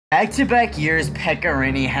Back-to-back years, Pekka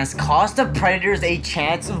Rinne has cost the Predators a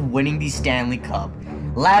chance of winning the Stanley Cup.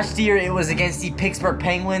 Last year, it was against the Pittsburgh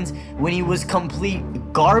Penguins when he was complete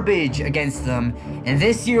garbage against them. And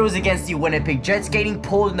this year, it was against the Winnipeg Jets, getting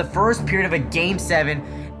pulled in the first period of a Game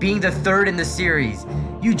 7, being the third in the series.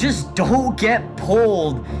 You just don't get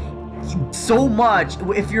pulled so much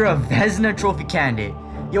if you're a Vezina Trophy candidate.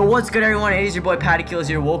 Yo, what's good everyone? It is your boy PaddaKillz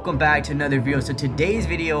here. Welcome back to another video. So today's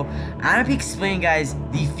video, I'm gonna be explaining guys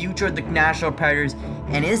the future of the Nashville Predators,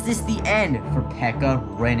 and is this the end for Pekka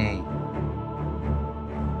Rinne?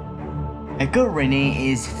 Pekka Rinne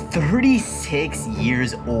is 36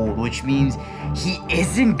 years old, which means he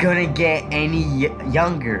isn't gonna get any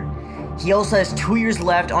younger. He also has 2 years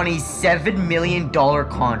left on a $7 million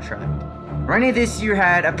contract. Rinne this year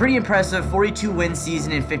had a pretty impressive 42 win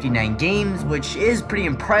season in 59 games, which is pretty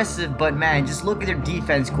impressive, but man, just look at their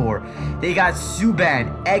defense core. They got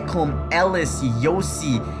Subban, Ekholm, Ellis,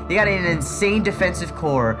 Yossi. They got an insane defensive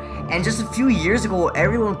core. And just a few years ago,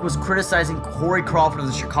 everyone was criticizing Corey Crawford of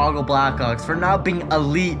the Chicago Blackhawks for not being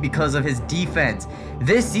elite because of his defense.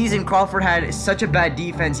 This season, Crawford had such a bad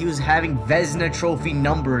defense, he was having Vezina Trophy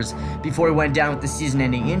numbers before he went down with the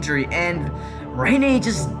season-ending injury, and Rinne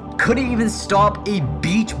just couldn't even stop a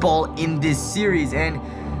beach ball in this series. And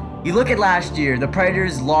you look at last year, the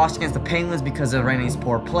Predators lost against the Penguins because of Rinne's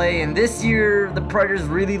poor play, and this year the Predators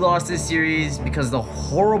really lost this series because of the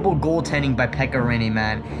horrible goaltending by Pekka Rinne,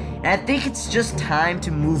 man. And I think it's just time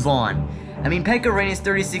to move on. I mean, Pekka Rinne is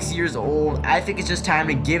 36 years old. I think it's just time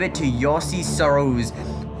to give it to Juuse Saros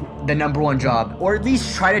the #1 job, or at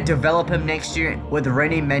least try to develop him next year with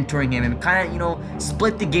Rinne mentoring him and kind of, you know,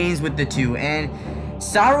 split the games with the two. And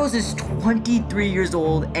Saros is 23 years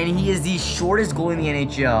old, and he is the shortest goalie in the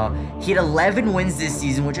NHL. He had 11 wins this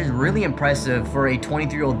season, which is really impressive for a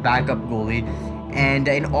 23-year-old backup goalie. And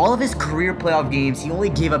in all of his career playoff games, he only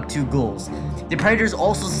gave up 2 goals. The Predators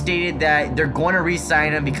also stated that they're going to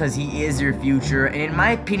re-sign him because he is their future. And in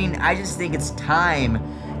my opinion, I just think it's time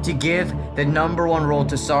to give the #1 role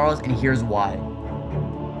to Saros, and here's why.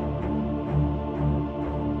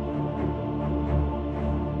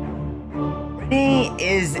 Rinne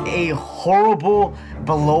is a horrible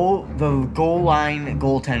below the goal line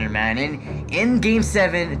goaltender, man. And in Game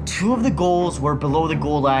 7, 2 of the goals were below the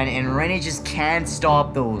goal line, and Rinne just can't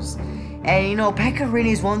stop those. And you know, Pekka Rinne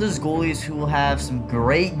is one of those goalies who will have some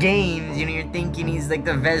great games. You know, you're thinking he's like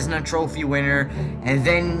the Vezina Trophy winner, and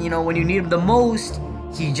then, you know, when you need him the most,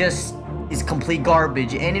 he just is complete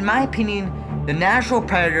garbage. And in my opinion, the Nashville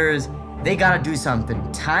Predators, they gotta do something.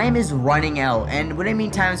 Time is running out, and when I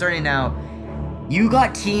mean time is running out, you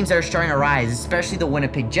got teams that are starting to rise, especially the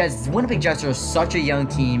Winnipeg Jets. The Winnipeg Jets are such a young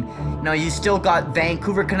team. You know, you still got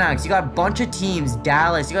Vancouver Canucks. You got a bunch of teams,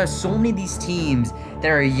 Dallas. You got so many of these teams that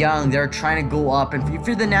are young, that are trying to go up. And if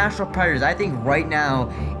you're the Nashville Predators, I think right now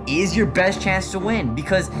is your best chance to win,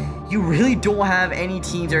 because you really don't have any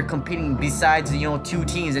teams that are competing besides, you know, 2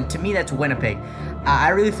 teams. And to me, that's Winnipeg. I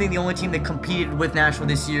really think the only team that competed with Nashville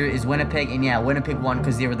this year is Winnipeg. And yeah, Winnipeg won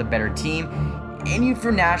because they were the better team. And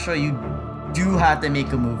for Nashville, you do have to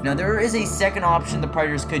make a move. Now, there is a second option the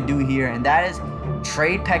Predators could do here, and that is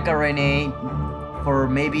trade Pekka Rinne for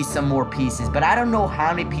maybe some more pieces. But I don't know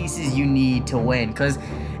how many pieces you need to win, because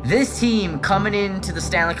this team coming into the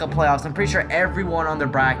Stanley Cup playoffs, I'm pretty sure everyone on their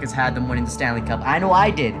brackets had them winning the Stanley Cup. I know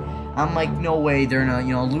I did. I'm like, no way they're gonna,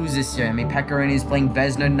 you know, lose this year. I mean, Pekka Rinne is playing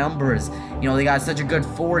Vezina numbers. You know, they got such a good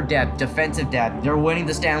forward depth, defensive depth. They're winning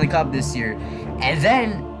the Stanley Cup this year. And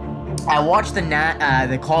then I watched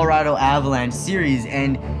the Colorado Avalanche series,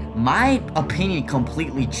 and my opinion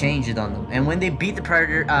completely changed on them. And when they beat the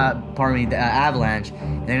the Avalanche,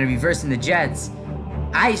 and they're gonna be versing the Jets,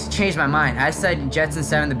 I changed my mind. I said Jets in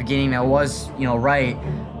 7 in the beginning. I was, you know, right.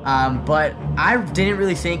 But I didn't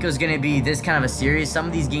really think it was gonna be this kind of a series. Some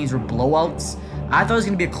of these games were blowouts. I thought it was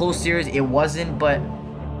gonna be a close series. It wasn't, but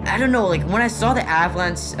I don't know. Like, when I saw the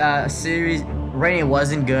Avalanche series, Rinne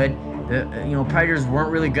wasn't good. You know, Predators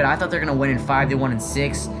weren't really good. I thought they were going to win in 5. They won in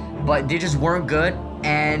 6. But they just weren't good.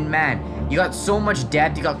 And, man, you got so much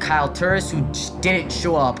depth. You got Kyle Turris, who just didn't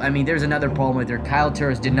show up. I mean, there's another problem with her. Kyle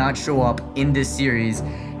Turris did not show up in this series.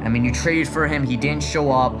 I mean, you traded for him. He didn't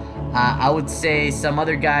show up. I would say some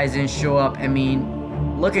other guys didn't show up. I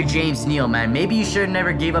mean, look at James Neal, man. Maybe you should have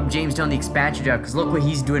never gave up James Neal in the expansion draft, because look what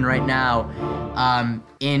he's doing right now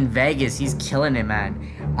in Vegas. He's killing it, man.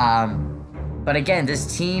 But again, this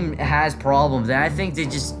team has problems, and I think they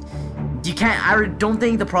just, I don't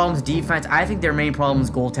think the problem's defense. I think their main problem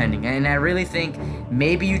is goaltending, and I really think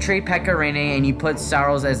maybe you trade Pekka Rinne and you put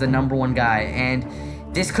Saros as the #1 guy, and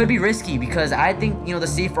this could be risky, because I think, you know, the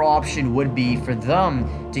safer option would be for them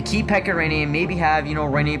to keep Pekka Rinne and maybe have, you know,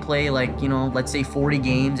 Rinne play like, you know, let's say 40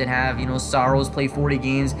 games and have, you know, Saros play 40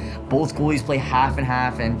 games. Both goalies play half and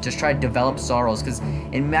half and just try to develop Saros, because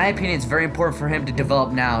in my opinion, it's very important for him to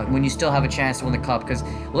develop now when you still have a chance to win the cup. Because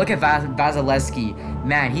look at Vasilevsky,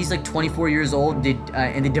 man, he's like 24 years old,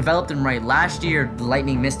 and they developed him right. Last year, the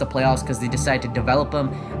Lightning missed the playoffs because they decided to develop him,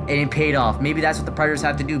 and it paid off. Maybe that's what the Predators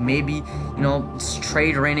have to do. Maybe, you know,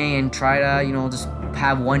 trade Rinne and try to, you know, just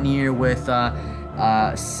have 1 year with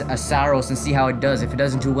Saros and see how it does. If it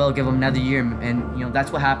doesn't do well, give him another year. And you know,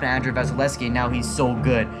 that's what happened to Andrew Vasilevsky, and now he's so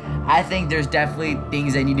good. I think there's definitely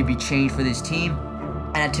things that need to be changed for this team,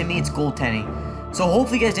 and to me, it's goaltending. So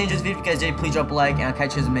hopefully you guys did enjoy this video. If you guys did, please drop a like, and I'll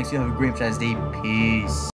catch you in the next video. Have a great day. Peace.